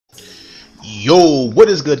Yo, what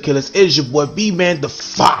is good, Killas? It's your boy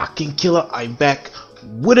BmanDaKilla. I'm back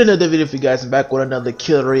with another video for you guys. I'm back with another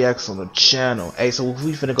killer reacts on the channel. Hey, so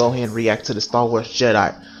we finna go ahead and react to the Star Wars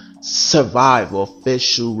Jedi Survival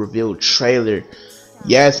official reveal trailer.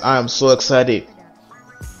 Yes, I am so excited.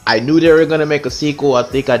 I knew they were gonna make a sequel. I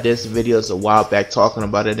think I did some videos a while back talking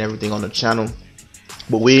about it and everything on the channel,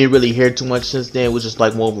 but we didn't really hear too much since then. It was just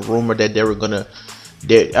like more of a rumor that they were gonna.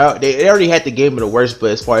 They already had the game of the worst, but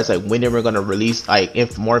as far as like when they were gonna release like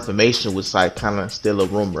more information was like kind of still a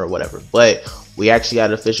rumor or whatever. But we actually got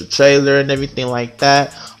an official trailer and everything like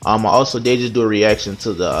that. I also did just do a reaction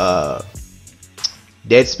to the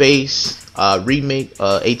Dead Space remake,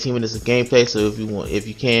 18 minutes of gameplay. So if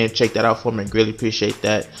you can check that out for me, I really appreciate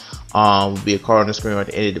that. Will be a card on the screen at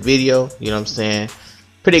the end of the video. You know what I'm saying?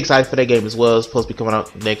 Pretty excited for that game as well. It's supposed to be coming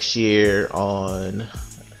out next year on,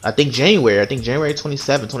 I think January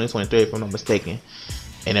 27, 2023, if I'm not mistaken,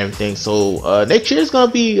 and everything. So next year is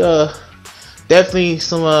gonna be definitely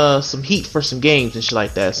some heat for some games and shit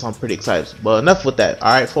like that. So I'm pretty excited. But enough with that. All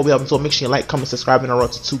right, before we hop into it, make sure you like, comment, subscribe, and on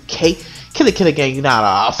road to 2K. Killa gang, you know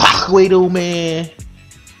how to fuck away, dude, man.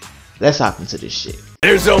 Let's hop into this shit.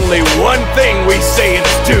 There's only one thing we say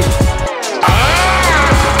it's do.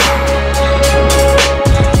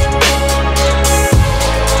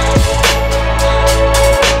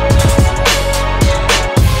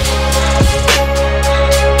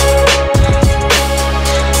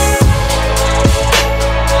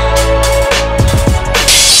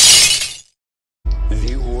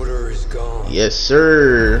 Yes,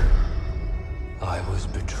 sir. I was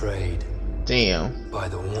betrayed. Damn. By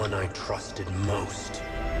the one I trusted most.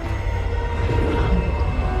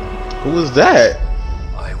 Who was that?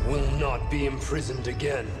 I will not be imprisoned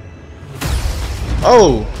again.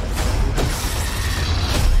 Oh.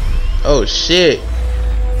 Oh shit.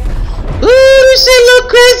 Ooh, this shit look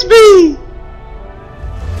crispy.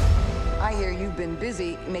 I hear you've been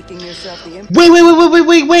busy making yourself the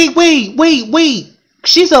Wait.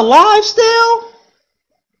 She's alive still?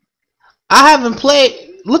 I haven't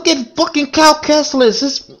played. Look at fucking Cal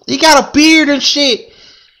Kestis. He got a beard and shit.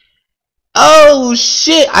 Oh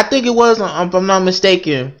shit. I think it was, if I'm not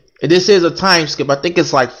mistaken, this is a time skip. I think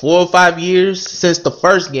it's like 4 or 5 years since the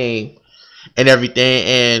first game and everything.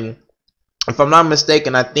 And if I'm not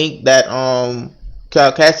mistaken, I think that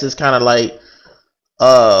Cal Kestis kind of like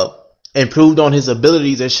improved on his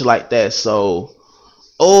abilities and shit like that. So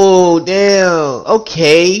oh damn.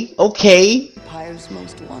 Okay. Empire's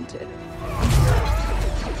most wanted.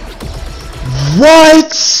 What?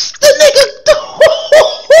 The nigga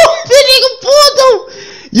pulled them.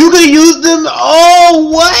 You can use them. Oh,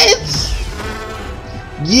 what?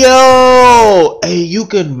 Yo, hey, you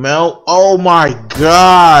can melt. Oh my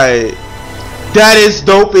god, that is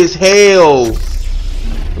dope as hell.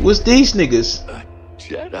 What's these niggas? A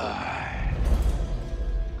Jedi.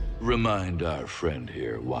 Remind our friend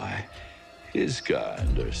here why his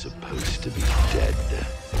kind are supposed to be dead.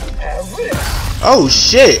 Oh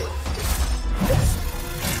shit.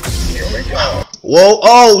 Here we go. Whoa,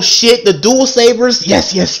 oh shit, the dual sabers.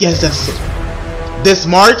 Yes, that's it. This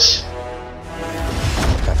March.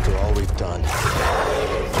 After all we've done,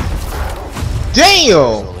 Damn. it's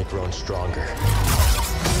only grown stronger.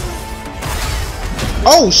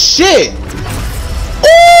 Oh shit.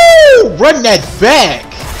 Ooh, run that back.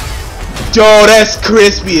 Yo, that's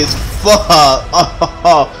crispy as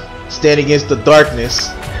fuck. Stand against the darkness.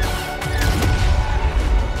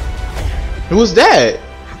 Who was that?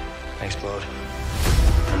 Explode.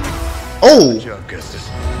 Oh. Good job, Kestis.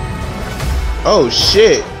 Oh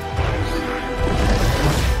shit.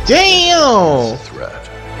 Damn. Threat.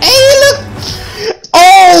 Hey, look.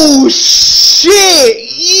 Oh shit.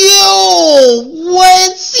 Yo,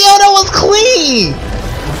 what? Yo, that was clean.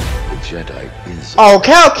 The Jedi is. Oh,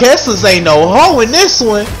 Cal Kestis ain't no hoe in this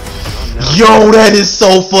one. Yo, that is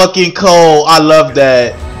so fucking cold. I love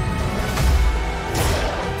that.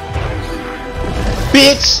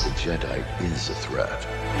 Bitch. The Jedi is a threat.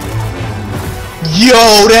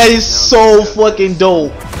 Yo, that is so fucking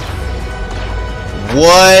dope.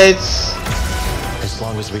 What? As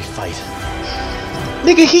long as we fight.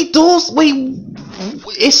 Nigga, he does. Wait,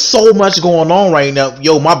 it's so much going on right now.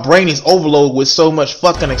 Yo, my brain is overloaded with so much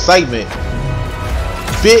fucking excitement.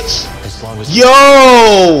 Bitch. As long as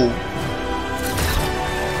Yo.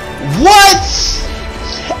 What?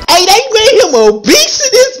 Hey, they made him obese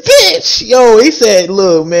in this bitch. Yo, he said,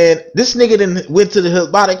 look, man, this nigga done went to the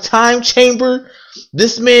hypnotic time chamber.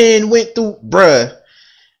 This man went through, bruh.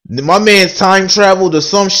 My man's time traveled or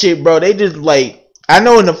some shit, bro. They just like, I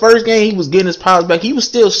know in the first game he was getting his powers back. He was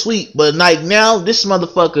still sweet, but like now this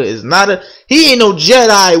motherfucker is not a. He ain't no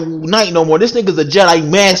Jedi Knight no more. This nigga's a Jedi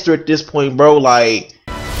Master at this point, bro. Like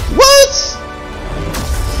what?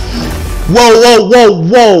 Whoa, whoa,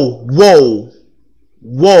 whoa, whoa,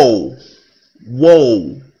 whoa,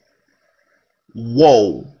 whoa,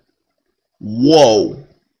 whoa, whoa.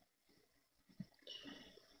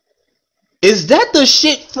 Is that the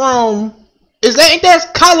shit from? Ain't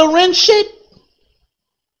that Kylo Ren shit?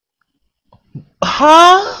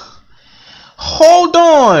 Huh? Hold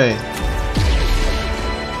on.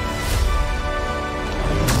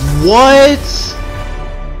 What?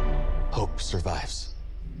 Hope survives.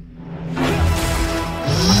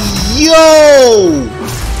 Yo!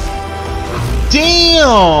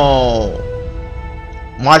 Damn!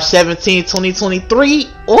 March 17, 2023.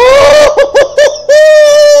 Oh!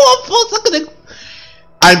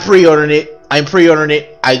 I'm pre-ordering it. I'm pre-ordering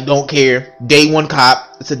it. I don't care. Day one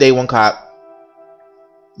cop. It's a day one cop.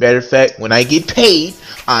 Matter of fact, when I get paid,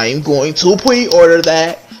 I'm going to pre-order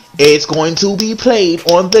that. It's going to be played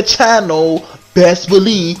on the channel. Best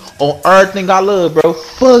believe on everything I love, bro.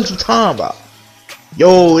 Fuck you talking about.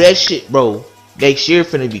 Yo, that shit, bro. Next year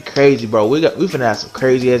finna be crazy, bro. We finna have some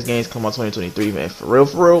crazy ass games come on 2023, man. For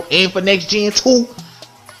real, and for next gen too,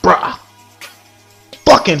 bruh.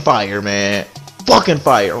 Fucking fire, man. Fucking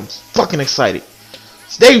fire. I'm fucking excited.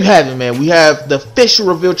 So there you have it, man. We have the official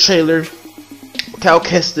reveal trailer. Cal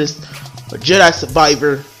Kestis, a Jedi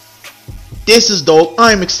survivor. This is dope.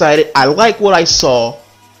 I'm excited. I like what I saw.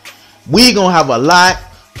 We gonna have a lot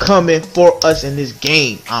coming for us in this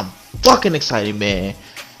game. I'm fucking excited, man.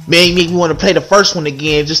 Man, make me want to play the first one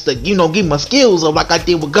again, just to, you know, get my skills up like I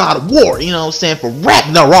did with God of War. You know what I'm saying? For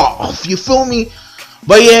Ragnarok. You feel me?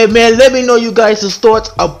 But yeah, man, let me know you guys' thoughts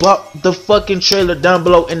about the fucking trailer down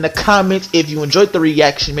below in the comments. If you enjoyed the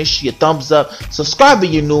reaction, make sure you thumbs up. Subscribe if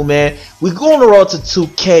you're new, man. We going to roll to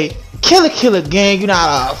 2K. Killa gang, you know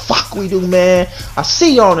how the fuck we do, man. I'll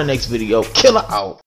see y'all in the next video. Killa out.